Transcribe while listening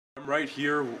I'm right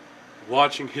here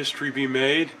watching history be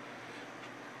made.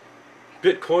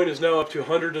 Bitcoin is now up to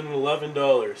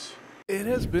 $111. It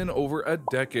has been over a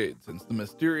decade since the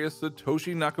mysterious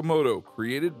Satoshi Nakamoto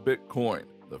created Bitcoin,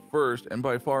 the first and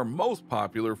by far most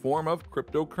popular form of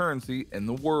cryptocurrency in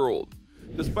the world.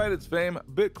 Despite its fame,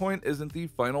 Bitcoin isn't the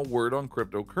final word on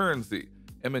cryptocurrency.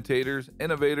 Imitators,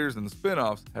 innovators, and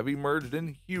spin-offs have emerged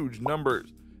in huge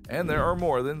numbers, and there are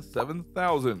more than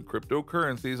 7,000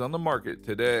 cryptocurrencies on the market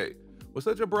today. With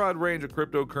such a broad range of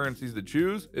cryptocurrencies to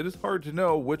choose, it is hard to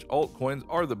know which altcoins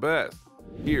are the best.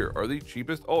 Here are the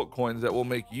cheapest altcoins that will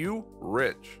make you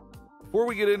rich. Before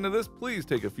we get into this, please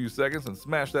take a few seconds and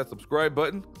smash that subscribe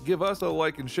button, give us a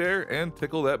like and share, and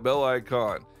tickle that bell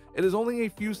icon. It is only a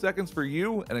few seconds for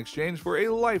you in exchange for a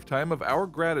lifetime of our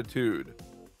gratitude.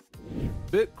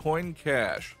 Bitcoin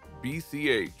Cash,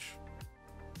 BCH.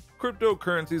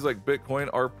 Cryptocurrencies like Bitcoin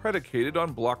are predicated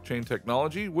on blockchain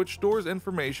technology, which stores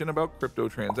information about crypto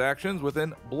transactions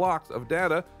within blocks of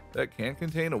data that can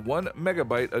contain 1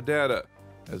 megabyte of data.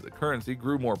 As the currency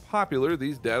grew more popular,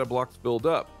 these data blocks filled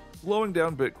up, slowing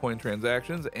down Bitcoin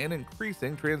transactions and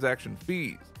increasing transaction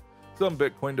fees. Some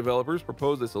Bitcoin developers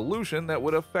proposed a solution that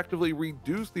would effectively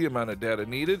reduce the amount of data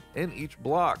needed in each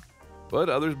block, but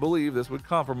others believe this would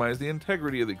compromise the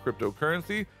integrity of the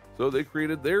cryptocurrency, so they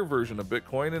created their version of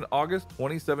Bitcoin in August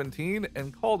 2017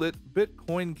 and called it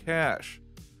Bitcoin Cash.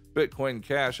 Bitcoin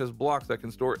Cash has blocks that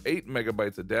can store 8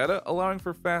 megabytes of data, allowing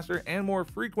for faster and more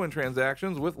frequent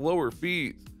transactions with lower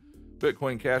fees.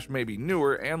 Bitcoin Cash may be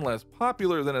newer and less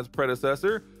popular than its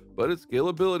predecessor, but its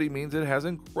scalability means it has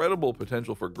incredible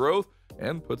potential for growth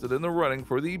and puts it in the running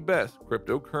for the best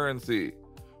cryptocurrency.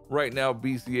 Right now,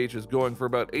 BCH is going for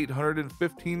about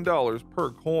 $815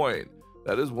 per coin.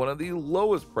 That is one of the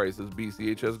lowest prices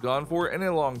BCH has gone for in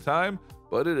a long time,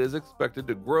 but it is expected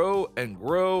to grow and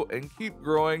keep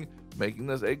growing, making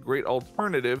this a great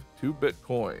alternative to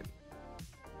Bitcoin.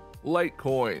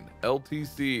 Litecoin,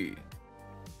 LTC.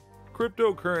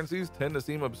 Cryptocurrencies tend to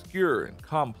seem obscure and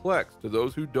complex to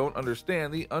those who don't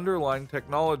understand the underlying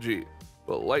technology,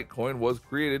 but Litecoin was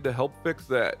created to help fix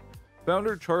that.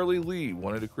 Founder Charlie Lee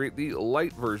wanted to create the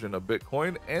light version of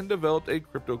Bitcoin and developed a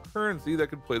cryptocurrency that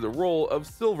could play the role of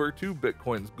silver to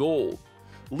Bitcoin's gold.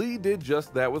 Lee did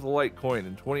just that with Litecoin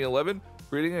in 2011,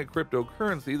 creating a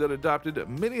cryptocurrency that adopted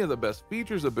many of the best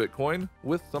features of Bitcoin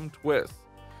with some twists.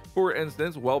 For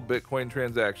instance, while Bitcoin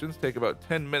transactions take about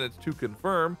 10 minutes to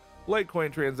confirm,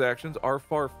 Litecoin transactions are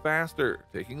far faster,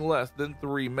 taking less than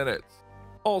 3 minutes.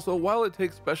 Also, while it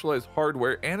takes specialized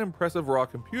hardware and impressive raw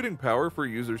computing power for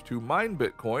users to mine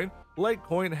Bitcoin,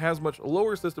 Litecoin has much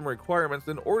lower system requirements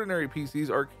than ordinary PCs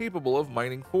are capable of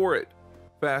mining for it.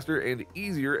 Faster and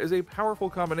easier is a powerful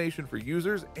combination for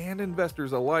users and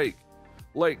investors alike.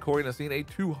 Litecoin has seen a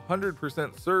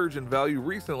 200% surge in value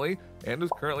recently and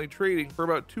is currently trading for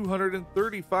about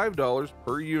 $235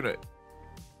 per unit.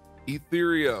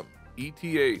 Ethereum,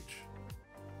 ETH.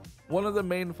 One of the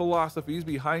main philosophies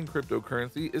behind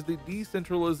cryptocurrency is the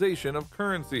decentralization of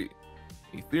currency.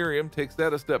 Ethereum takes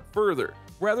that a step further.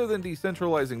 Rather than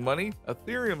decentralizing money,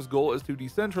 Ethereum's goal is to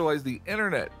decentralize the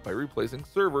internet by replacing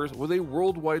servers with a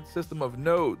worldwide system of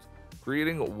nodes,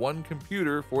 creating one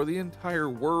computer for the entire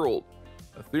world.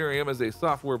 Ethereum is a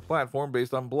software platform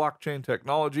based on blockchain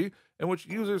technology in which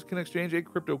users can exchange a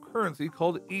cryptocurrency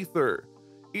called Ether.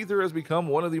 Ether has become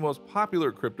one of the most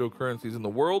popular cryptocurrencies in the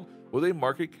world, with a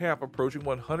market cap approaching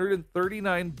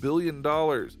 $139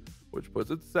 billion, which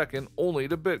puts it second only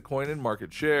to Bitcoin in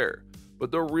market share. But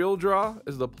the real draw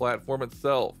is the platform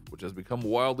itself, which has become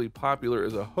wildly popular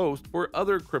as a host for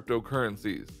other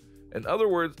cryptocurrencies. In other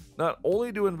words, not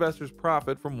only do investors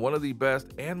profit from one of the best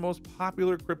and most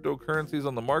popular cryptocurrencies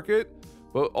on the market,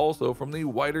 but also from the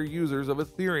wider users of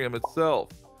Ethereum itself.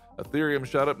 Ethereum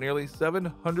shot up nearly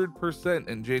 700%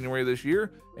 in January this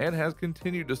year and has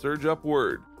continued to surge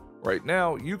upward. Right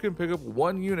now, you can pick up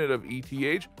 1 unit of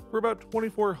ETH for about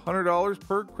 $2,400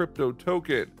 per crypto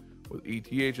token. With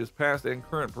ETH's past and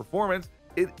current performance,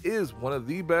 it is one of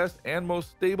the best and most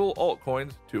stable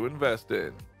altcoins to invest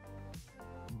in.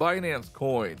 Binance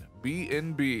Coin,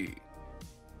 BNB.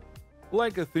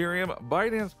 Like Ethereum,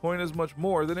 Binance Coin is much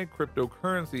more than a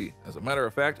cryptocurrency. As a matter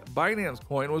of fact, Binance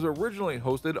Coin was originally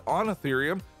hosted on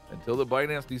Ethereum until the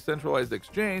Binance Decentralized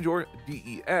Exchange, or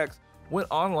DEX, went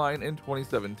online in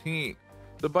 2017.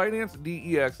 The Binance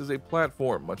DEX is a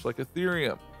platform much like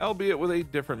Ethereum, albeit with a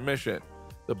different mission.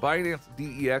 The Binance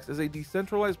DEX is a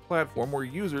decentralized platform where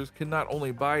users can not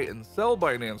only buy and sell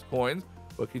Binance coins,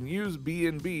 but can use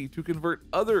BNB to convert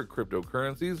other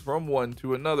cryptocurrencies from one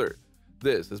to another.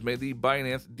 This has made the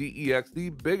Binance DEX the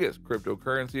biggest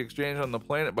cryptocurrency exchange on the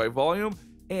planet by volume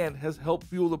and has helped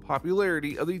fuel the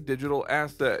popularity of the digital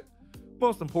asset.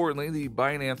 Most importantly, the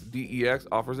Binance DEX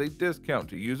offers a discount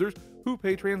to users who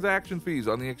pay transaction fees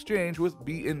on the exchange with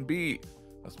BNB,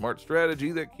 a smart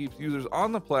strategy that keeps users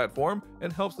on the platform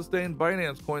and helps sustain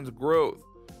Binance Coin's growth.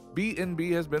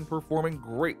 BNB has been performing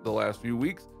great the last few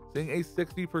weeks, seeing a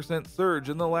 60% surge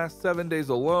in the last 7 days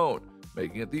alone,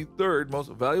 making it the third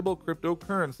most valuable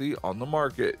cryptocurrency on the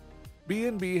market.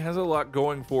 BNB has a lot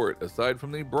going for it aside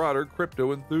from the broader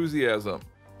crypto enthusiasm.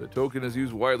 The token is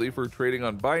used widely for trading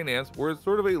on Binance, where it's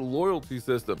sort of a loyalty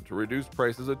system to reduce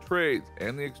prices of trades,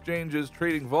 and the exchange's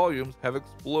trading volumes have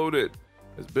exploded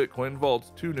as Bitcoin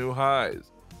vaults to new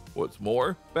highs. What's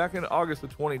more, back in August of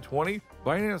 2020,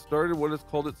 Binance started what is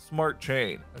called its Smart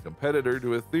Chain, a competitor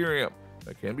to Ethereum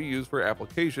that can be used for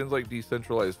applications like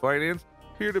decentralized finance,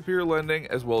 peer-to-peer lending,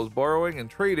 as well as borrowing and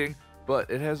trading, but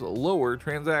it has lower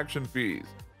transaction fees.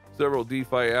 Several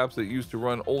DeFi apps that used to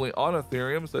run only on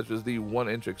Ethereum, such as the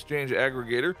 1inch exchange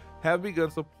aggregator, have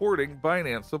begun supporting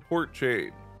Binance Support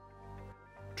Chain.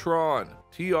 Tron,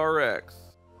 TRX.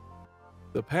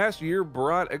 The past year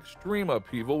brought extreme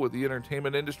upheaval with the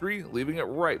entertainment industry, leaving it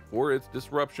ripe for its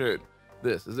disruption.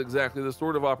 This is exactly the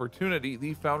sort of opportunity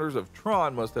the founders of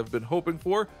Tron must have been hoping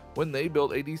for when they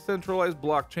built a decentralized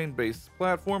blockchain-based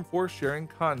platform for sharing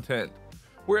content.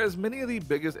 Whereas many of the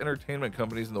biggest entertainment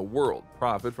companies in the world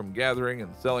profit from gathering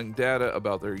and selling data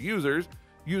about their users,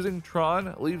 using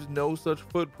Tron leaves no such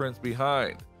footprints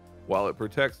behind. While it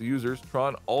protects users,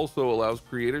 Tron also allows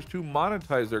creators to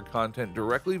monetize their content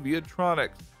directly via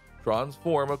Tronix, Tron's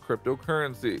form of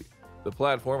cryptocurrency. The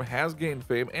platform has gained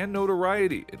fame and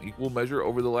notoriety in equal measure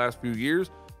over the last few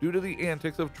years due to the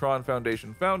antics of Tron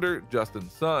Foundation founder Justin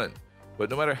Sun. But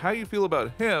no matter how you feel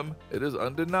about him, it is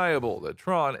undeniable that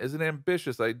Tron is an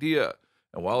ambitious idea.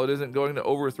 And while it isn't going to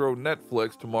overthrow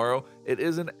Netflix tomorrow, it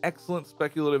is an excellent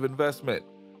speculative investment.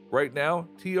 Right now,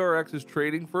 TRX is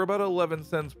trading for about 11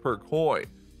 cents per coin,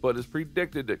 but is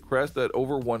predicted to crest at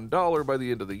over $1 by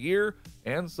the end of the year,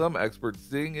 and some experts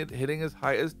seeing it hitting as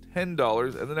high as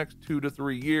 $10 in the next 2 to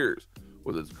 3 years.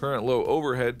 With its current low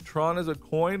overhead, Tron is a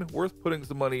coin worth putting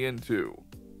some money into.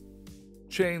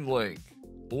 Chainlink.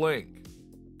 Link.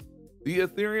 The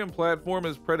Ethereum platform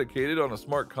is predicated on a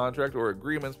smart contract or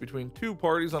agreements between two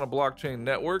parties on a blockchain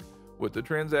network, with the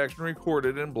transaction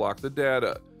recorded in blocks of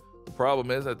data. The problem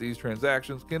is that these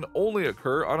transactions can only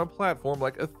occur on a platform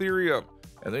like Ethereum,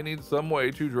 and they need some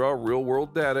way to draw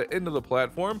real-world data into the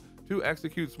platform to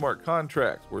execute smart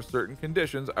contracts where certain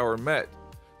conditions are met.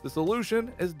 The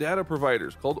solution is data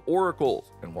providers called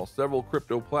oracles, and while several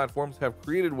crypto platforms have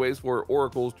created ways for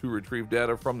oracles to retrieve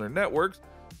data from their networks,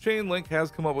 Chainlink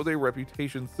has come up with a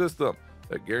reputation system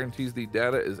that guarantees the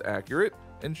data is accurate,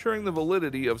 ensuring the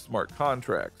validity of smart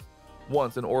contracts.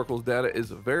 Once an oracle's data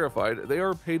is verified, they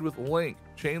are paid with Link,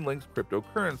 Chainlink's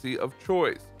cryptocurrency of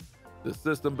choice. This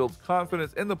system builds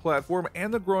confidence in the platform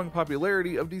and the growing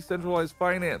popularity of decentralized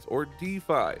finance, or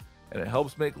DeFi, and it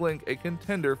helps make Link a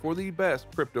contender for the best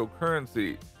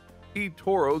cryptocurrency.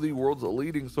 eToro, the world's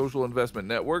leading social investment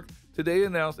network, today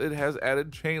announced it has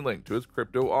added Chainlink to its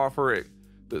crypto offering.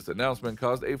 This announcement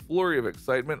caused a flurry of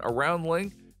excitement around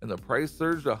Link, and the price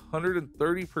surged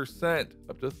 130%,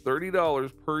 up to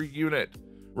 $30 per unit.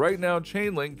 Right now,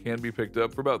 Chainlink can be picked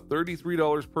up for about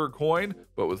 $33 per coin,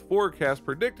 but with forecasts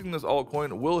predicting this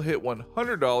altcoin will hit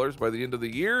 $100 by the end of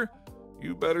the year,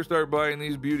 you better start buying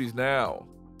these beauties now.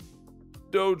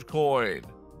 Dogecoin,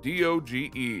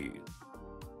 DOGE.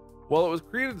 While it was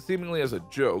created seemingly as a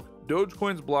joke,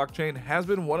 Dogecoin's blockchain has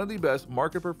been one of the best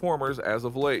market performers as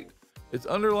of late. Its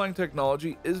underlying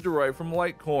technology is derived from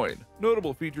Litecoin.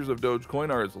 Notable features of Dogecoin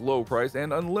are its low price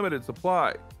and unlimited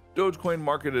supply. Dogecoin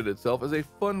marketed itself as a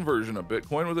fun version of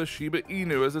Bitcoin with a Shiba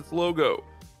Inu as its logo.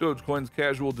 Dogecoin's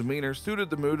casual demeanor suited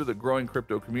the mood of the growing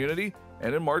crypto community,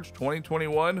 and in March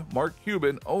 2021, Mark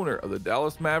Cuban, owner of the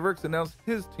Dallas Mavericks, announced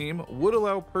his team would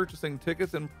allow purchasing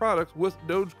tickets and products with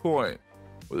Dogecoin.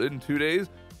 Within 2 days,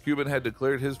 Cuban had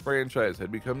declared his franchise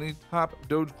had become the top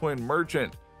Dogecoin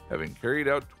merchant, having carried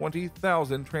out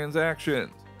 20,000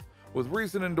 transactions. With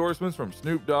recent endorsements from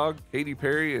Snoop Dogg, Katy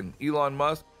Perry, and Elon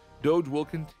Musk, Doge will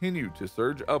continue to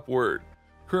surge upward.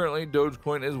 Currently,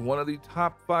 Dogecoin is one of the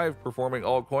top 5 performing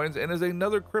altcoins and is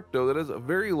another crypto that has a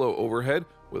very low overhead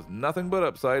with nothing but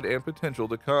upside and potential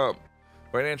to come.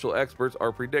 Financial experts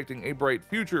are predicting a bright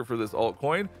future for this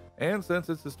altcoin, and since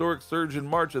its historic surge in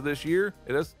March of this year,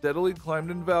 it has steadily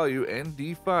climbed in value and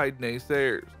defied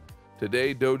naysayers.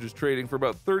 Today, Doge is trading for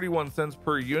about 31 cents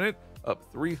per unit,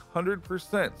 up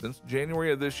 300% since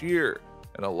January of this year,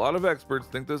 and a lot of experts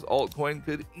think this altcoin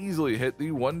could easily hit the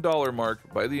 $1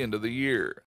 mark by the end of the year.